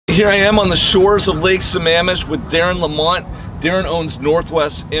Here I am on the shores of Lake Sammamish with Darren Lamont. Darren owns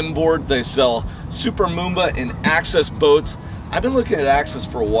Northwest Inboard. They sell Super Moomba and Axis boats. I've been looking at Axis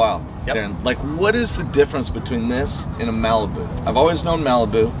for a while. Yep. Darren, like, what is the difference between this and a Malibu? I've always known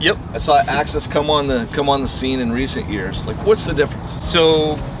Malibu. Yep. I saw Axis come on the scene in recent years. Like, what's the difference?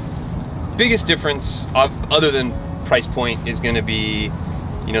 So, biggest difference, other than price point, is going to be,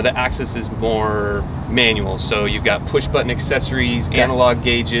 you know, the Axis is more manual. So you've got push button accessories, analog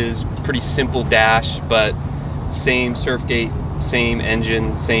gauges, pretty simple dash, but same surf gate, same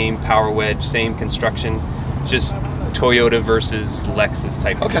engine, same power wedge, same construction, just Toyota versus Lexus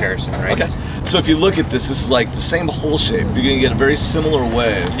type comparison, right? Okay. So if you look at this is like the same hull shape. You're gonna get a very similar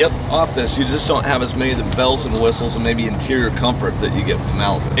wave. Yep. Off this, you just don't have as many of the bells and whistles and maybe interior comfort that you get with the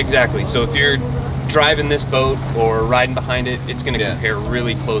Malibu. Exactly. So if you're driving this boat or riding behind it, it's going to compare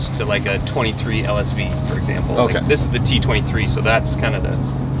really close to like a 23 LSV, for example. Okay. Like, this is the T23, so that's kind of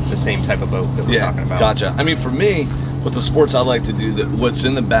the same type of boat that we're talking about. Gotcha. I mean, for me, with the sports I like to do, that what's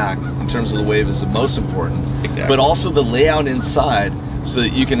in the back in terms of the wave is the most important. Exactly. But also the layout inside, so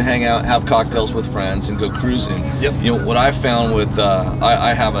that you can hang out, have cocktails with friends, and go cruising. Yep. You know what I found with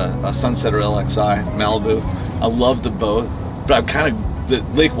I have a Sunsetter LXI Malibu. I love the boat, but I'm kind of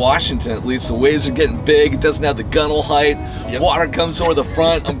Lake Washington, at least, the waves are getting big. It doesn't have the gunnel height. Yep. Water comes over the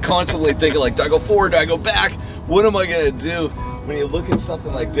front. I'm constantly thinking, like, do I go forward? Do I go back? What am I gonna do? When you look at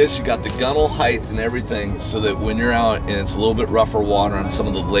something like this, you got the gunnel height and everything, so that when you're out and it's a little bit rougher water on some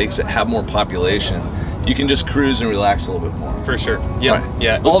of the lakes that have more population, you can just cruise and relax a little bit more. For sure. Yeah. Right.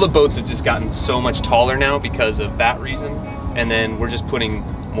 Yeah. All the boats have just gotten so much taller now because of that reason, and then we're just putting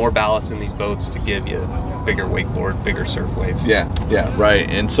more ballast in these boats to give you bigger wakeboard, bigger surf wave. Yeah, right.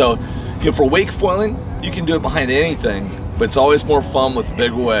 And so, you know, for wakefoiling, you can do it behind anything, but it's always more fun with a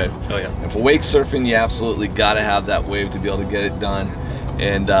big wave. Oh yeah. And for wake surfing, you absolutely got to have that wave to be able to get it done.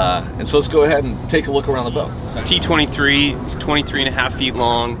 And so let's go ahead and take a look around the boat. T23, it's 23.5 feet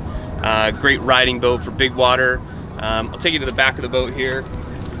long. Great riding boat for big water. I'll take you to the back of the boat here.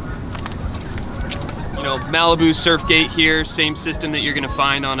 You know, Malibu surf gate here, same system that you're gonna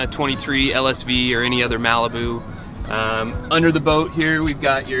find on a 23 LSV or any other Malibu. Under the boat here, we've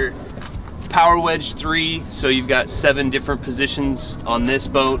got your power wedge 3, so you've got 7 different positions on this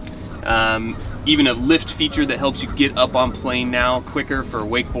boat. Even a lift feature that helps you get up on plane now quicker for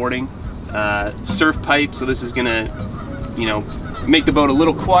wakeboarding. Surf pipe, so this is gonna, you know, make the boat a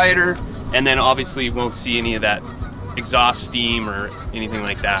little quieter, and then obviously you won't see any of that exhaust steam or anything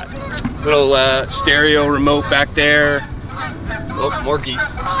like that. Little stereo remote back there. Oh, more geese.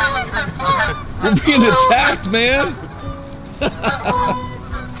 We're being attacked, man.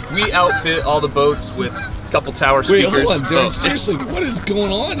 We outfit all the boats with a couple tower speakers. Wait, hold on, Darren. Seriously, what is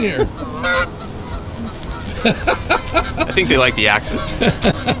going on here? I think they like the Axis.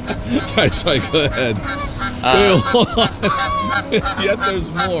 All right, sorry, go ahead. Wait, hold on. Yet there's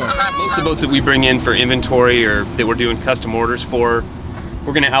more. Most of the boats that we bring in for inventory or that we're doing custom orders for,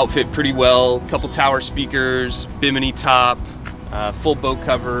 we're gonna outfit pretty well. Couple tower speakers, bimini top, full boat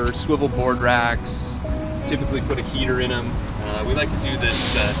cover, swivel board racks, typically put a heater in them. We like to do this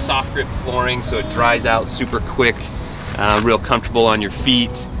soft grip flooring so it dries out super quick, real comfortable on your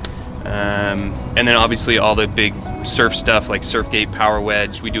feet. And then obviously all the big surf stuff like Surfgate Power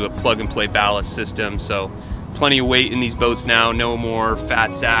Wedge. We do a plug and play ballast system, so plenty of weight in these boats now, no more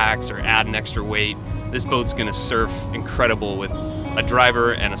fat sacks or add an extra weight. This boat's gonna surf incredible with a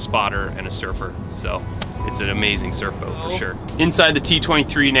driver and a spotter and a surfer. So it's an amazing surf boat for sure. Inside the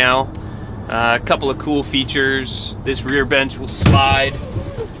T23 now, a couple of cool features. This rear bench will slide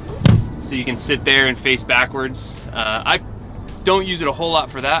so you can sit there and face backwards. I don't use it a whole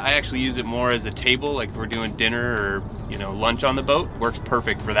lot for that. I actually use it more as a table, like if we're doing dinner or, you know, lunch on the boat. Works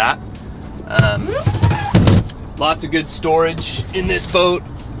perfect for that. Lots of good storage in this boat.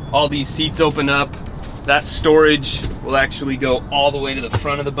 All these seats open up. That storage will actually go all the way to the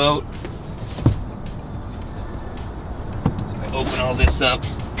front of the boat. So I open all this up.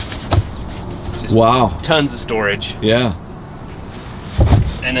 Just wow. Tons of storage. Yeah.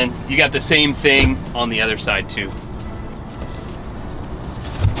 And then you got the same thing on the other side too.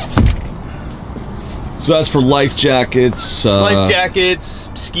 So that's for life jackets. Life jackets,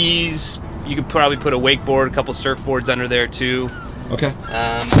 skis. You could probably put a wakeboard, a couple surfboards under there too. Okay.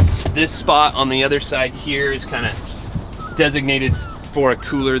 This spot on the other side here is kind of designated for a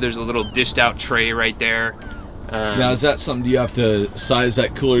cooler. There's a little dished out tray right there. Now, is that something, do you have to size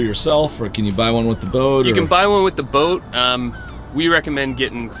that cooler yourself, or can you buy one with the boat? You can buy one with the boat. We recommend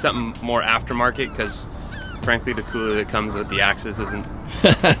getting something more aftermarket because, frankly, the cooler that comes with the Axis isn't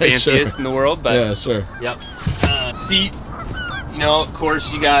the fanciest in the world. But yeah, sure. Yep. Seat You know, of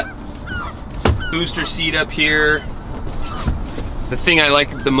course, you got booster seat up here. The thing I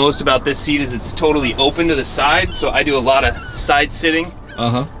like the most about this seat is it's totally open to the side, so I do a lot of side sitting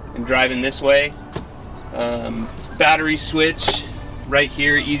and driving this way. Battery switch right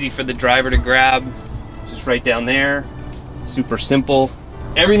here, easy for the driver to grab, just right down there. Super simple.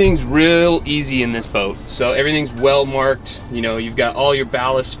 Everything's real easy in this boat, so everything's well marked. You know, you've got all your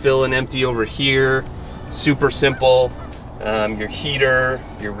ballast fill and empty over here. Super simple. Your heater,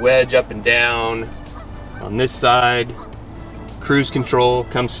 your wedge up and down on this side. Cruise control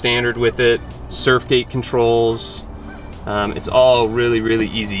comes standard with it. Surf gate controls. It's all really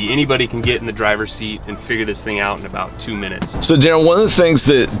easy. Anybody can get in the driver's seat and figure this thing out in about 2 minutes. So Darren, one of the things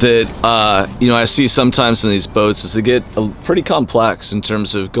that you know, I see sometimes in these boats is they get pretty complex in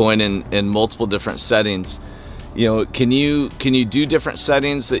terms of going in multiple different settings. You know, can you do different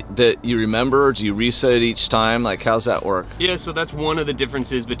settings that you remember, or do you reset it each time? Like, how's that work? Yeah, so that's one of the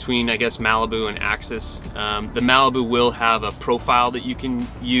differences between, I guess, Malibu and Axis. The Malibu will have a profile that you can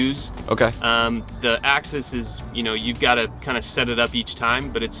use. Okay. The Axis is, you know, you've got to kind of set it up each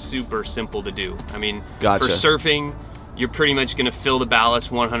time, but it's super simple to do. I mean, gotcha. For surfing, you're pretty much going to fill the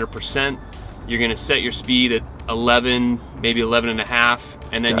ballast 100%. You're going to set your speed at 11, maybe 11.5,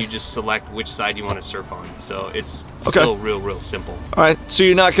 and then you just select which side you want to surf on. So it's still real simple. All right. So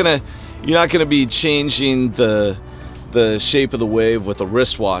you're not gonna be changing the shape of the wave with a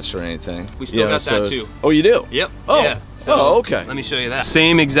wristwatch or anything. We still got that too. Oh, you do? Yep. Oh. Yeah. So okay. Let me show you that.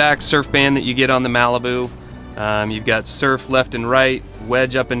 Same exact surf band that you get on the Malibu. You've got surf left and right,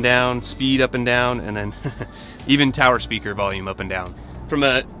 wedge up and down, speed up and down, and then even tower speaker volume up and down. From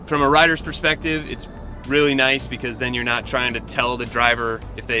a rider's perspective, it's really nice because then you're not trying to tell the driver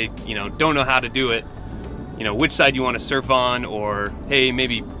if they, you know, don't know how to do it, you know, which side you want to surf on, or hey,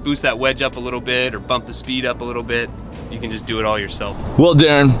 maybe boost that wedge up a little bit or bump the speed up a little bit. You can just do it all yourself. Well,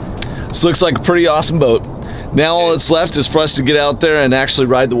 Darren, this looks like a pretty awesome boat. Now all that's left is for us to get out there and actually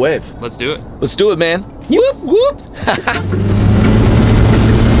ride the wave. Let's do it. Let's do it, man. Whoop, whoop.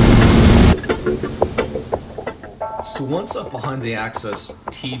 So once up behind the Axis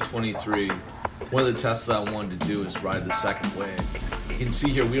T23, one of the tests that I wanted to do is ride the second wave. You can see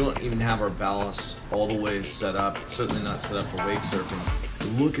here we don't even have our ballast all the way set up, certainly not set up for wake surfing. But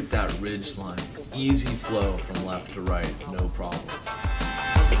look at that ridge line. Easy flow from left to right, no problem.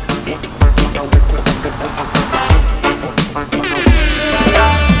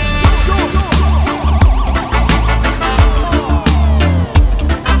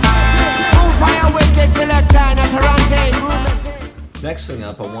 Next thing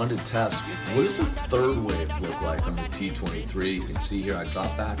up, I wanted to test what does the third wave look like on the T23. You can see here I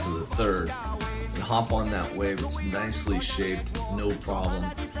drop back to the third and hop on that wave. It's nicely shaped, no problem.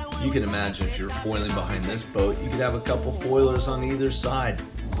 You can imagine if you're foiling behind this boat, you could have a couple foilers on either side.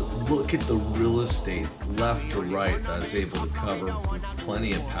 But look at the real estate left to right that is able to cover with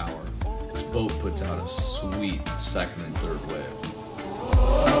plenty of power. This boat puts out a sweet second and third wave.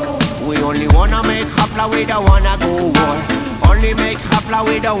 We only wanna make hopla, we don't wanna go war. Only make hopla,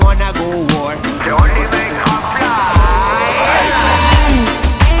 we don't wanna go war. We only make hopla.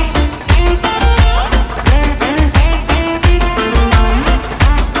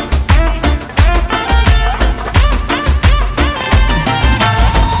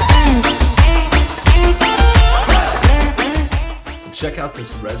 Check out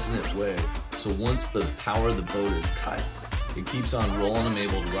this resonant wave. So once the power of the boat is cut, it keeps on rolling. I'm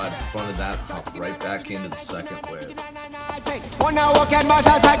able to ride in front of that, hop right back into the second wave. Wanna walk and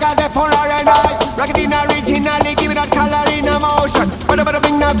motorcycle, the polar and I rock it in originally, give it that color in emotion. But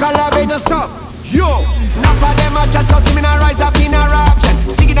bring no color, be no stop. Yo, enough of them a chat, so see me now rise up in eruption.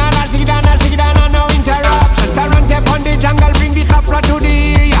 Sing it down, no interruption. Tarrant upon the jungle, bring the Khafra to the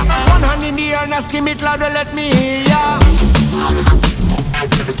area. One hand in the air, now scream it louder, let me hear ya.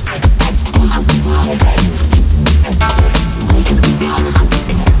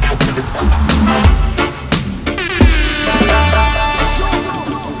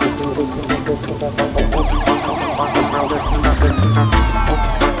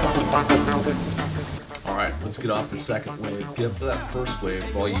 Alright, let's get off the second wave, get up to that first wave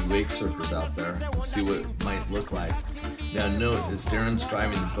for all you wake surfers out there and see what it might look like. Now note, as Darren's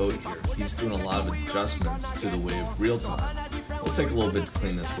driving the boat here, he's doing a lot of adjustments to the wave real time. It'll take a little bit to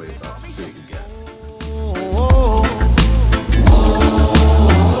clean this wave up and see what you get.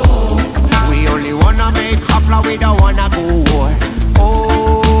 We only wanna make hopla, we don't wanna go war.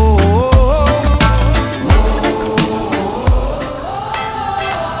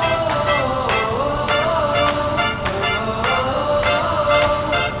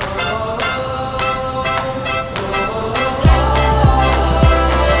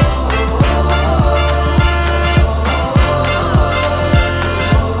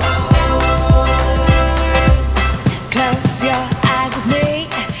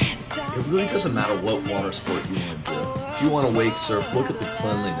 want to wake surf, look at the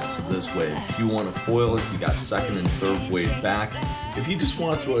cleanliness of this wave. If you want to foil it, you got second and third wave back. If you just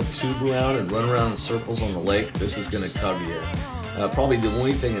want to throw a tube around and run around in circles on the lake, this is going to cover you. Probably the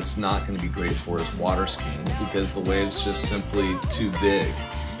only thing it's not going to be great for is water skiing, because the wave's just simply too big.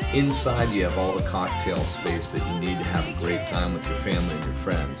 Inside you have all the cocktail space that you need to have a great time with your family and your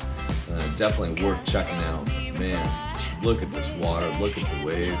friends. Definitely worth checking out. Man, just look at this water, look at the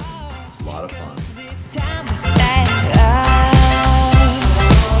wave. It's a lot of fun. It's time to stand up.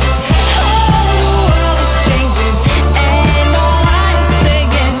 Oh, the world is changing, and all I'm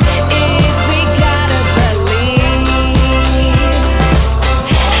saying is we gotta believe.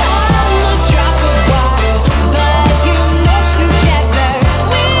 I'm a drop of water, but you know together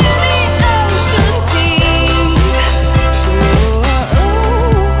we're the ocean deep.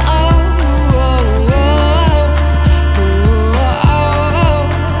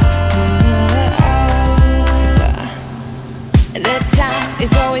 The time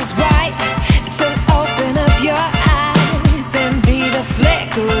is always right to open up your eyes and be the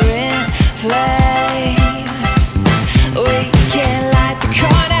flickering flame. We can light the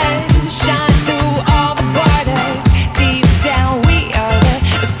corners, shine through all the borders. Deep down we are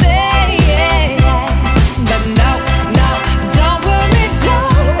the same. But no, no, don't worry,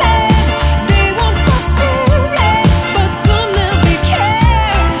 darling, they won't stop staring, but soon they'll be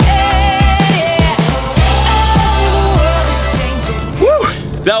caring. Oh, the world is changing.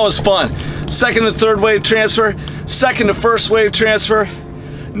 Woo! That was fun. Second to third wave transfer, second to first wave transfer.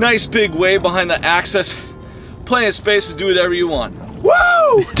 Nice big wave behind the Axis. Plenty of space to do whatever you want. Woo!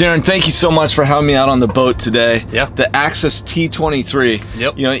 Darren, thank you so much for having me out on the boat today. Yeah. The Axis T23.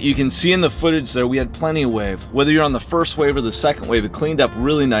 Yep. You know, you can see in the footage there, we had plenty of wave. Whether you're on the first wave or the second wave, it cleaned up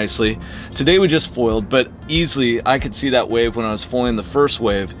really nicely. Today we just foiled, but easily I could see that wave when I was foiling the first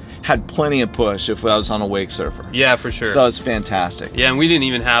wave. Had plenty of push if I was on a wake surfer. Yeah, for sure. So it's fantastic. Yeah, and we didn't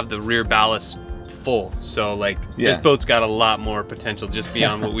even have the rear ballast full. So like Yeah. this boat's got a lot more potential just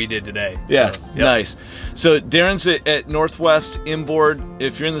beyond what we did today. Yeah, So, yep. nice. So Darren's at Northwest Inboard.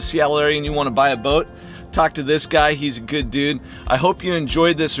 If you're in the Seattle area and you want to buy a boat, talk to this guy. He's a good dude. I hope you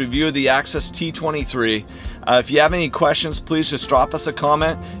enjoyed this review of the Axis T23. If you have any questions, please just drop us a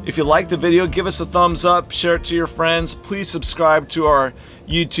comment. If you like the video, give us a thumbs up, share it to your friends. Please subscribe to our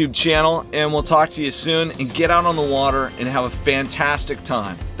YouTube channel, and we'll talk to you soon. And get out on the water and have a fantastic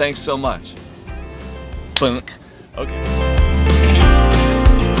time. Thanks so much. Okay.